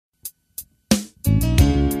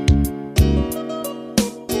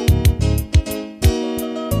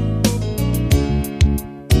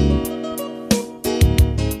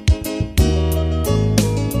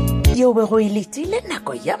go be go iletile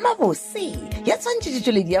nako ya mabose ya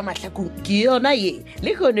tshwantšhetšetšoledi ya mahlakong ke yona ye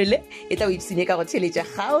le kgono le e tla o ipsine ka go theletša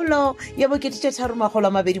kgaolo ya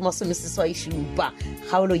bo220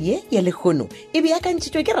 kgaolo ye ya lekgono e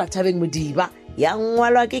beakantšhitšwe ke Rathabeng Modiba ya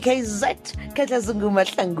ngwalwa ke KZ Katlazungu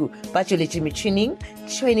Mahlangu ba tšweletše metšhining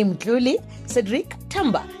Tshweni Mtlole, Cedric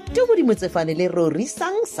Tamba, Tobodi Motsefane le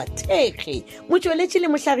Rorisang Sathekge, motšweletše le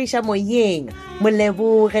mohlagiša moyeng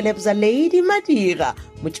Moleboge Lebza Lady Madira,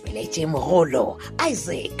 motšweletše mogolo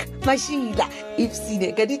Isaac Mashila.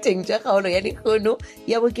 Ipsine ka diteng tša kgaolo ya lekgono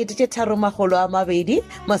ya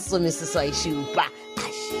bo220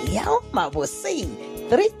 ašiao mabose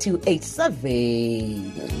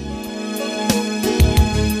 3287.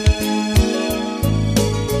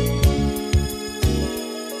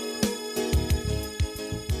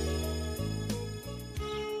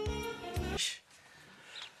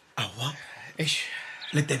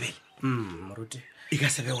 Le Tebele moruti e ka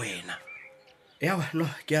sebe wena yawa no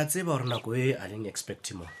ke a tseba gore nako e a leng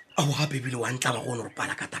expect mo a go gape bile wa ntla ba go no re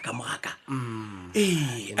pala ka taka mogaka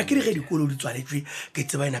a ke re ge dikolo di tswaletswe ke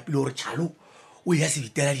tseba ena pele gore tšhalo o ya se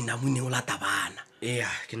bitela dinamoneng o lata bana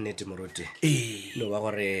ke nnete moruti ee no wa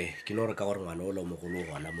gore ke no re ka gore ngwana o le mogolo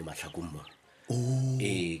gona mo mahlakong mo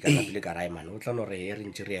ka napile ka raimane o tla no re e re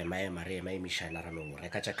ntse re ema emišana ra no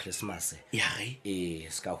reka tša Christmas ya ge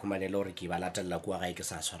se ka humanela gore ke ba latelela kua gae ke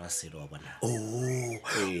sa swara selo wa bona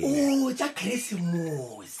tša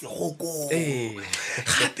Keresemose goko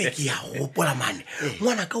gape ke ya gopola mane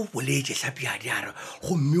ngwana ka o boletše tlhapiadi a re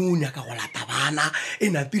gomme o nyaka go lata bana e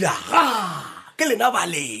napile ke lena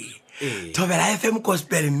bale Thobela FM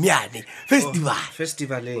Gospel Mmeane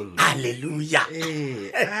festivaleng halleluja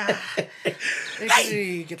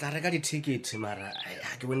ke tla reka di-ticket mara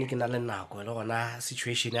ke bone ke na le nako le gona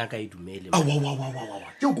situation ya ka e dumele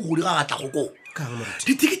ke o kogodi ga gatla goko Kang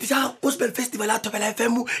moruti? ditikete tša Gospel Festival ya Thobela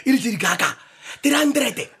FM e le tše dikaka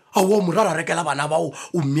 300 ao morara rekela bana bao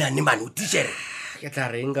o Mmeane mane o tishere ke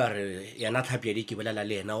tla reng ka re yana Tlhapiadi ke bolela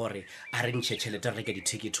le ena gore a re ntšhe tšhelete re reke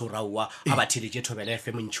di-ticket o raowa a ba theletše Thobela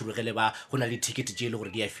FM ntšhurugele ba go na le ticket tše e le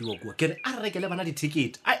gore di a fiwa kua ke re a re rekele bana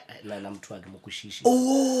di-ticket nna motho wa ke mo kwešiše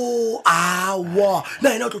awa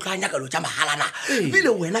na ena o tlo tlo a nyakalo tša magalana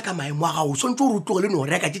ebile wena ka maemo a gago swantse o re tlogele no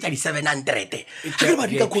reka tše tša di-700 a ke re ba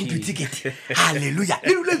di ka computicate halleluja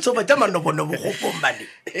le dule letsoba tša manobonobo gopong bane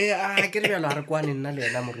ke re bjalo a re kwane nna le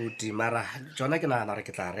ena moruti mara tsona ke nagana gore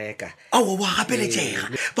ke tla reka aowa boa gapeletšega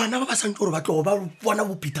bana ba ba santse gore ba tlogo ba bona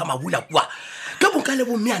bo Peter Mabula kua ka boka le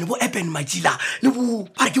bo Mmeane bo Epen Majila le bo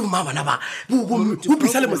a ke bo mabana ba bo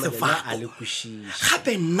bisa le Mosefako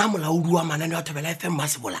gape nna molaodi wa manane wa Thobela FM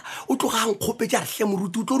Masebola o tloga ang kgopetse a re hle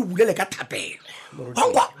moruti o tlo re bulele ka thapelo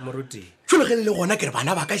wankwa moruti tšholegele le gona ke re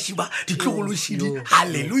bana ba ka šiba ditlogološidi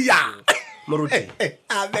halleluja moruti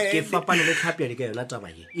amen ke fapane le Tlhapiadi ka yona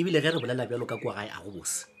taba ye ebile ge re bolela bjalo ka kua gae a go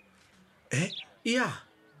bose ya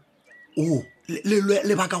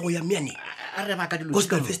le baka go ya Mmeane a re baka dilo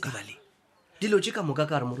Gospel Festival dilo tše ka moka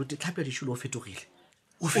ka re moruti Tlhapiadi šulo o fetogile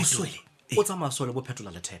o fetogile o tsamaya sole bo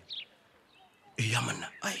phetola lethebe ya monna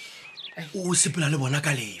o sepela le bona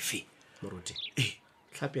ka lefe moruti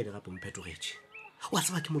Tlhapiadi gape mphetogetse wa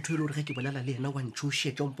tseba ke motho e le gore ge ke bolela le ena wa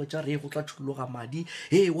ntšhošetša mpotša re go tla tšhologa madi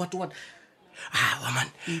what wa man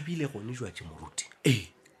ebile gone jwatše moruti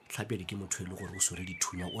Tlhapiadi ke motho e le gore o swere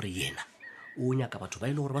dithunya o re yena o nyaka batho ba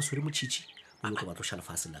e le gore ba swere motšhitšhi o nyaka ba tloša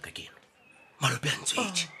lefase la ka keno malope a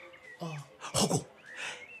ntšetše goko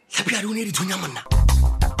Tlhapiadi o ne dithunya monna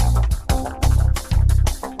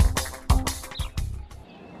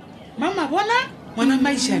mama bona ngwana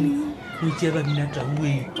Maišane o tšea ba mina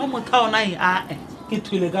taue wa motho ona ke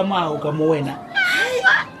thwele ka mao ka mo wena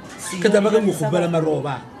ke taba ka mo gopela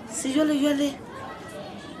maroba se jole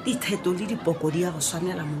ditheto le dipoko di ya go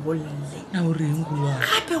swanela mogolle na o reng bua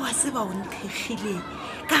gape wa seba o nthegile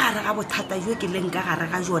ka gare ga bothata jo ke leng ka gare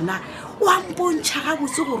ga jona wa mpontšha ga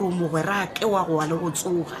botse gore o mogwera ke wa go wa le go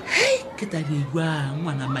tsoga ke tadiwa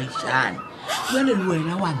ngwana Maišane jale le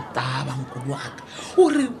wena wa ntaba nkolo waka o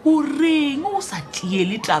reng o sa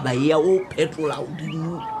tiele taba ya o phetola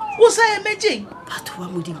odimo o sa emetšeng batho ba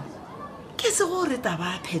modimo ke se gore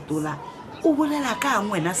taba a phetola o bolela ka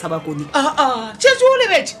ngwena sa bakone tšetše o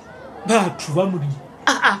lebetše batho ba modimo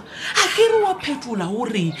a ke re wa phetola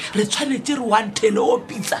gore re tshwanetse re wa nthele o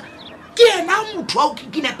pitsa ke ena motho wa o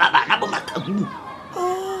kikinepa bana bo mathakong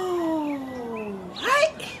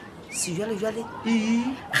sejale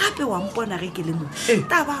gape wa mpona ge ke le mo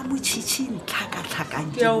taba motšhitšhing tlhakatlhakang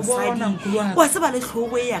ke mosadi wa se ba le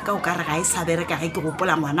tlhogo e ya ka o ka re ga e sa bereka ge ke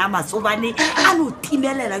gopola ngwana matsobane a no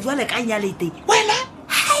timelela jwale ka nyalete wena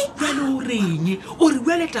jale o reng o re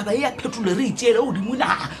bjale taba e ya phetolo re itšeele godimo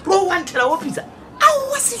naga re o wanthela wo pisa a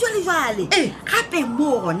aowa sejwalejwale gape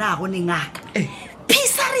mo gona go nengaka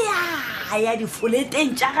phisa re ya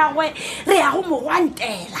difoleteng tša gagwe re ya go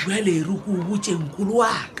mogwantela jale re ko botsenkolo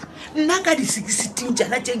waka nna ka di-16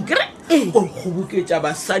 tšana tšeng kere o kgoboketša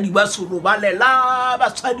basadi ba solobalela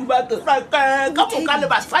basadi ba terake ka moka le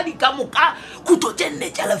basadi ka moka khuto tše nne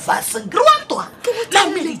tša lefaseng kere wantoa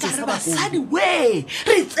nameletšare basadi we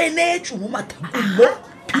re tsenetšwe mo mathapong mo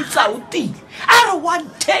pizza o tile a re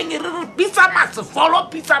wanteng re re pizza masefolo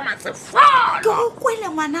ke go kwele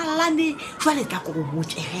ngwana lane jwale tla ko go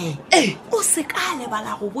botsege o se ka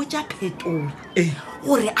lebala go botsa phetola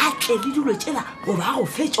gore a tle le dilo tšela go ba go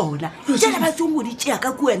fe tsona tšela ba tse mo di tšea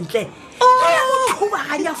ka kuentle ya go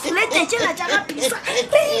thubaganya folete tšela tša ga pisa re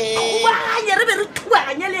thubaganya re be re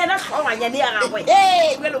thubaganya le yena tlhoganyane ya gagwe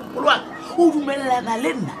jale mkolwaka o dumelelana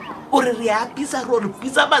le nna o re re ya pisa re ore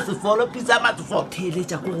pisa masefolo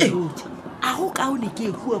theletša ko go botsa a go kaone ke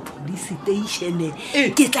ekua police statione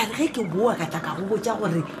ke tla re ge ke boa ka tla ka go botsa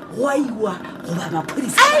gore go a iwa goba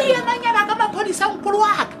maphodisa aenanyana ka maphodisa nkolo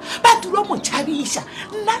waka ba tulo mo tšhabiša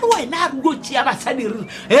nna le wena a re o tšea basadi re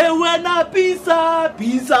e wena pisa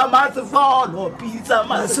masefolo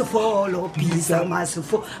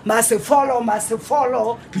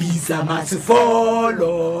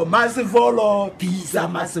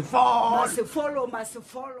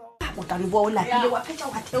o tla le boa o lapile wa phetša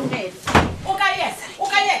wa theogela o ka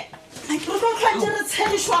ye re tlo tlhwantse re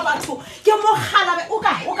tshedišwa batho ke mogalabe o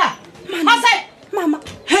kae masai mama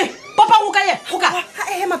papa o ka ye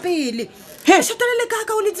ema pele šatolele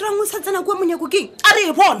kaka o le dirang o sa tsena kua monyako keng a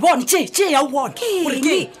re bone tše ya o bone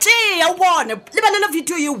tše ya o bone lebelela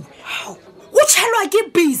video yeo o tšhelwa ke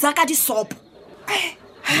bisa ka disopo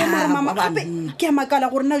mama gape ke a makala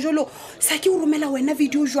gore na jalo sa ke o romela wena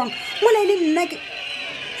video jwang mola e le nna ke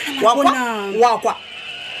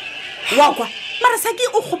wakwa mara sa ke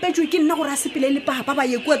o kgopetswe ke nna gore a sepele le papa ba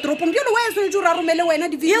ye kua toropong bjalo wa e tshwanetse gore a romele wena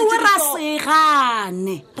divideo ra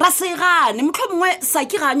segane motlho mongwe sa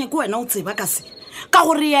ke ganye ke wena o tseba ka se ka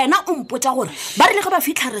gore yena o mpotsa gore ba rile ge ba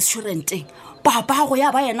fitlha restauranteng papa go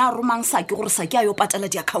ya ba yena a romang sa ke gore sa ke a yo patela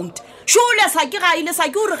di-account šole sa ke ga ile sa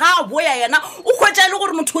ke gore ga a boya yena o kgwetsa le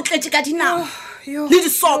gore motho o tletse ka dinao le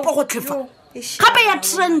disopo go tlhefa gape ya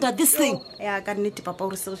trenda this thing ya ka nnete papa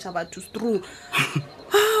gore segiša batho stru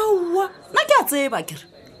aowa nna ke a tseba kere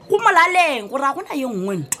go molaleng gore a gona ye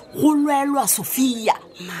nngwe nto go lwelwa Sophia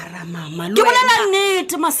mara mama ke bolela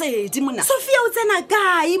nnete Masedi mona Sophia o tsena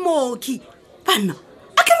kae moki bana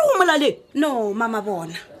a ke re go molaleng no mama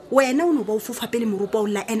bona wena o no ba o fofa pele moropa o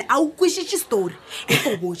lla and a o kwišitše story e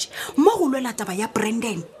go botse mo go lwela taba ya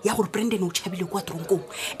Brandon ya gore Brandon o tšhabile kwa tronkong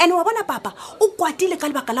and wa bona papa o kwatile ka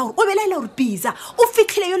lebaka la gore o belaela gore Pizza o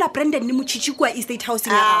fitlhile yola Brandon le motšhitši kwa estate house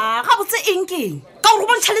ya ga botse enkeng ka gore go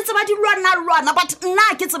bontšhaletse ba di lwana but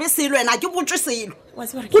nna ke tsebe selo wena ke botswe selo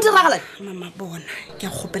go diragala mama bona ke a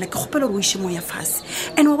kgopela gore o iše mo ya fase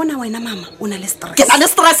and wa bona wena mama o na le stress ke na le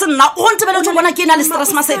stress nna o ntebeletse bona ke na le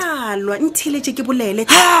stress Masedi alwa ntheletše ke bolele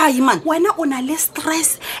man wena o na le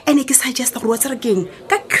stress and ke suggest gore wa tsere keng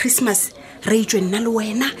ka Christmas re itswe nna le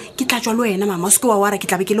wena ke tla tswa le wena mama o se ke wa wara ke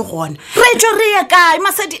tlabe ke le gona re tswe re ye kae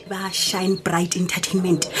Masedi ba Shine Bright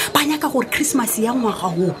Entertainment ba nyaka gore Christmas ya ngwaga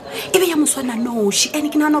wo e be ya moswana noši and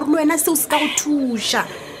ke nagana gore le wena seo se ka go thuša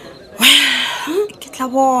ke tla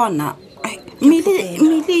bona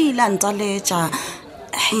mmele ila ntaletša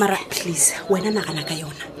mara please wena nagana ka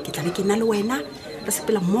yona ke tlabe ke nna le wena re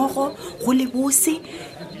sepela mmogo go le bose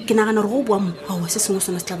ke nagana gore go boa mo ao se sengwe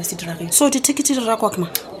sona se tlabe se diragetse so di-ticket di rakwa kema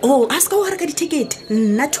a se ka o reka di-ticket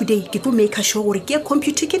nna today ke tlo make sure gore ke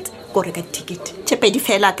computer ticket ko reka di-ticket tshepedi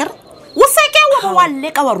fela kere o seke wa bo wa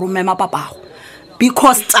leka wa romema papago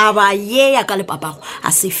because taba ye ya ka le papago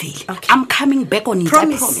a se fele I'm coming back on it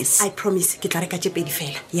I promise ke tla reka tshepedi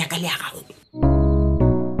fela ya ka le ya gago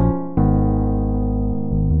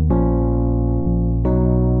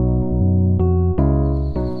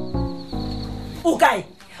o kae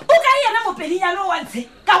yena mopedinyana o wa ntshe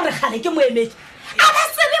ka gore gale ke moemedi a ba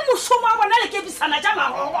tsebe mošomo wa bona le kebisana tša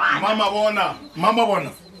magogwana mama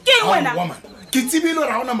bona ke wena ke tsebile gore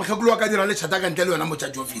ga ona mokgekolo wa ka dira le tšhata ka ntle le yona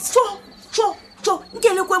motšhatši office jo nke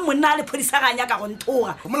le kwe monna a le phodisaganya ka go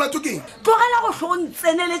nthoga molato keng tlogela go tlo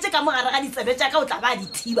ntseneletse ka mogare ga ditsebe tša ka o tla ba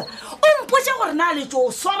dithiba o mpotse gore na le tso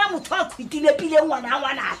o swara motho a khwitile pile ngwana wa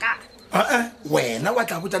ngwanaka wena wa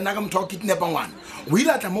tla botsa nna ka motho wa kidnapa ngwana o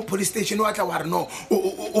ile a tla mo police station wa tla wa re no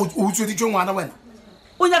o utsweditšwe ngwana wena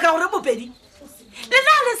o nyaka gore mopedi le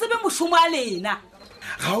na le sebe mošomo a lena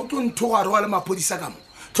ga o tlo nthoga re wa le maphodisa ka mo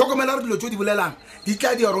tlhokomela gore dilo tso di bolelang di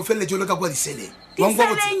tla di ya ro feleletse le ka kwa diseleng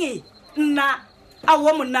diseleng nna a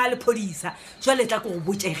wa monna a le phodisa jwale tla ko go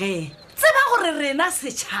botsegeng tseba gore rena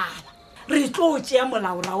setšhaba re tlo tšea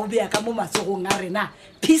molaora o beya ka mo matsogong a rena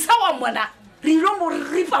phisa wa mona re ilo mo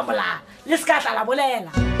ripa molao le se ka tla la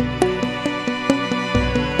bolela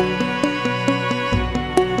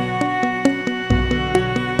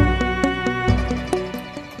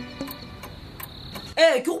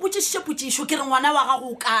ke go botšišiše potšišo ke re ngwana wa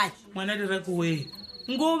gago o kae ngwana direko we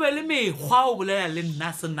nko o be le mekgwa o bolela le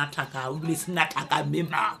nna senatlhaka o bile senatlhaka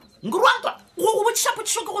mmema nkorwatwa go botšiša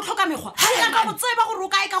potšišo ke go tlhoka mekgwa ga ka go tseba gore o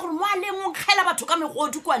kae ka gore mo a leng o nkgela batho ka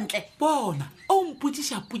megodi kwa ntle bona o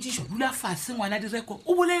mpotšiša potšišo dula fase ngwana direko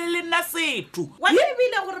o bolele le nna setho wa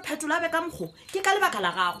lebile gore phetola be ka mokgo ke ka lebaka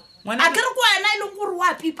la gago a ke re ko wena e leng gore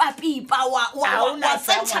wa pipa wa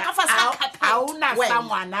tsentšha ka fase ga carpet a o na sa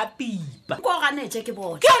ngwana pipa ko ganetse ke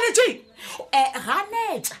bone ke ganetse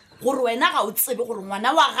ganetsa gore wena ga o tsebe gore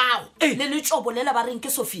ngwana wa gago le letsobo le le ba reng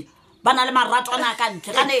ke Sophia ba na le maratwana ka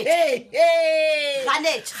ntle ganetse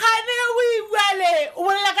gane o iwale o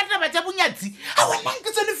bolela ka taba tša bonyatsi a wena ke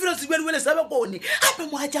tsone felo sebuelewele sa bakone gape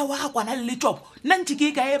mogatša wa ga kwana le letsobo nna ntše ke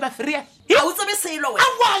e kae ba ferea a o tsebe selo wena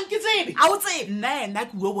awang ke tsebe a o tsebe nna ena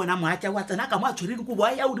ke o bona mogatša wa tsena ka mo a tshwereng kobo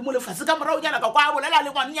a ya odimo lefase ka morao nyana ka kwa a bolela le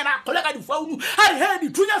ngwananyana a kgole ka difounu a re he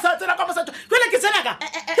dithunya sa tsena ka mosato jale ke tsena ka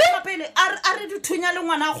pele a re dithunya le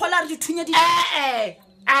ngwana a kgola a re dithunya di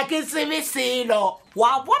a ke tsebe selo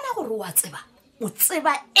wa bona gore wa tseba o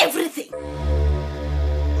tseba everything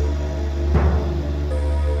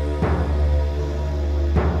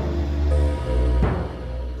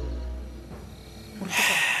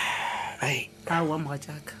aowa moga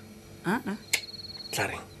jaaka tla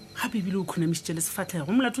reng gape ebile o khunamisitše le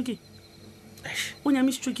sefatlhego molato ke o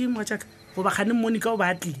nyamisitswe ke moga jaaka goba kgane mmone ka o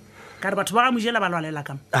batlile ka re batho ba ga mojela ba lwalela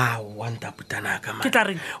kama wanta putanaka ke tla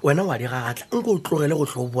reng wena wa di gagatla nko o tlogele go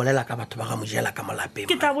tlo bolela ka batho ba ga mojela ka molapeng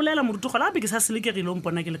ke tla bolela morutogolo gape ke sa selekegile o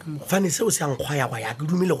mpona ke le ka mogo fane seo se yankgwa ya gwa ya ke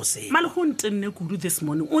dumile go seo malego o ntenne kudu this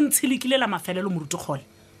morning o ntshilekilela mafelelo morutogole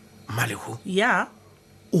malego ya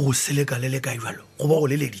o go seleka le le ka jalo go ba go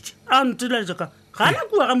leleditše a ntile jaka ga na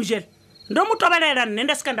kua ga mojela ndo mo tobelela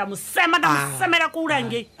nne se ka nda mo semela ko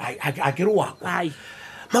urange a ke re wa kwa ai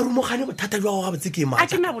marumogane bothata jwa go gabotse ke a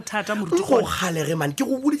ke na bothata go morutogole kgalege mane ke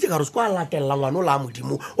go boditse ka re se ko a latelela ngwane o la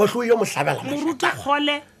modimo wa tlo yo mohlabela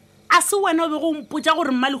morutogole a se wena o be go mpotsa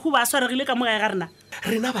gore mmalego ba a swaregile ka mogae ga rena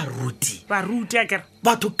rena baruti baruti a kere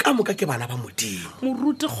batho ka moka ke bana ba modimo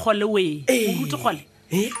moruti kgole we moruti kgole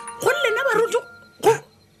go lena baruti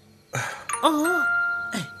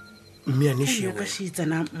mmeanešiwe ka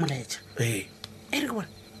šitsana molaetša e re ke bona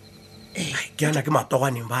ke ana ke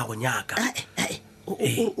matoganeng ba go nyaka o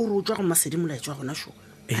re o tswa go masedi molaetša wa gona šo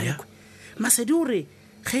masedi o re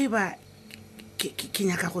ge ba ke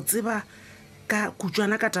nyaka go tseba ka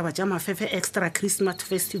kutswana ka taba tša mafefe extra Christmas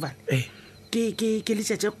festival ke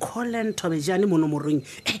letšatše Colin Thobejane mono morong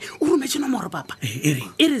o rometše nomoro papa e re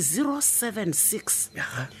 076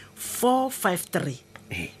 453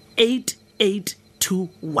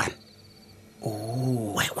 8821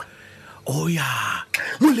 ya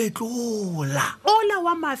moletlola ola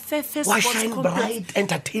wa mafefe wa Shine Bright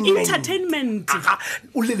Entertainment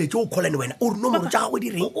o leletse o kholane wena o re nomoro tša gagwe di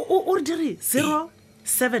reng o re dire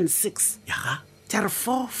 076 jare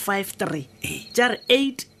 453 jare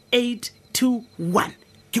 8821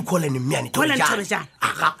 ke kholane mmeane Thobejane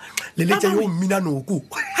leletša yo mmina noko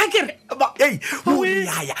ha kere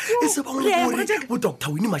moyaya e se bangwe gore bo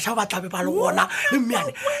Dr. Winnie Masha ba tlabe ba le gona le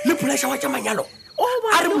mmeane le polesa wa tša manyalo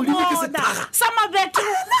a re modimo ke setaga sa mabete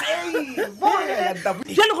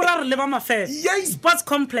jale gore a re leba mafefe sports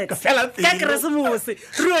complex ka keresemose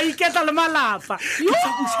re a iketla le malapa sa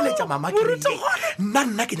bušeletša mama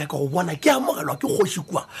nna ke nyaka go bona ke amogelwa ke kgoši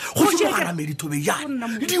kua kgoši mogaramedi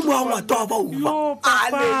Thobejane dimo a ngwato a bauba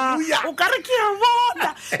alleluja o ka re ke a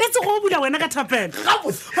bona e tse go bula wena ka thapelo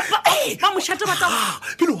ba mošate ba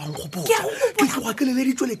ke le wankgopola ke tloga ke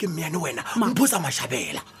leleditswe le ke mmeane wena mphosa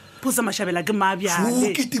Mashabela phosa Mashabela ke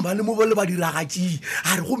mabjale ke tima le mo ba le ba diragatši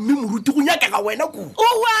a re go mme moruti go nyakega wena ku o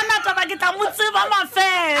wana taba ke tla mo tseba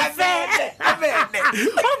mafefe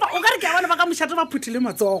o ka re ke a bona ba ka mošate ba phuthile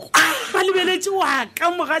matsogo ba lebeletše wa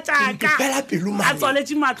ka moga tšaka a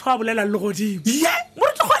tswaletše matlho a bolela le godimo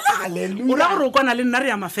morutogole o ra gore o kwana le nna re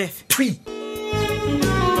ya mafefe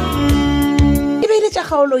tša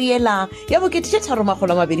kgaolo yela ya bokete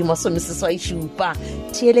 327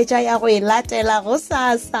 theeletša ya go e latela go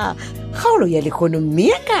sasa kgaolo ya lekgono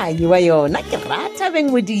mmeakanyi wa yona ke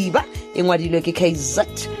Rathabeng Modiba e ngwadilwe ke KZ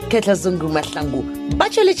Ketlazungu Mahlangu ba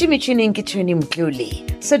tšweletše metšhineng ke Tshweni Mtlole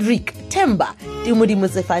Cedric Themba Timodimo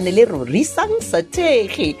Tsefane le Rorisang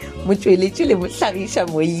Sathegi motšweletše le mohlagiša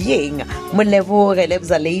moyeng moleboge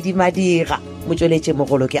Lebza Lady Madira motšweletše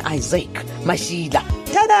mogolo ke Isaac Mashila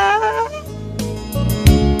tada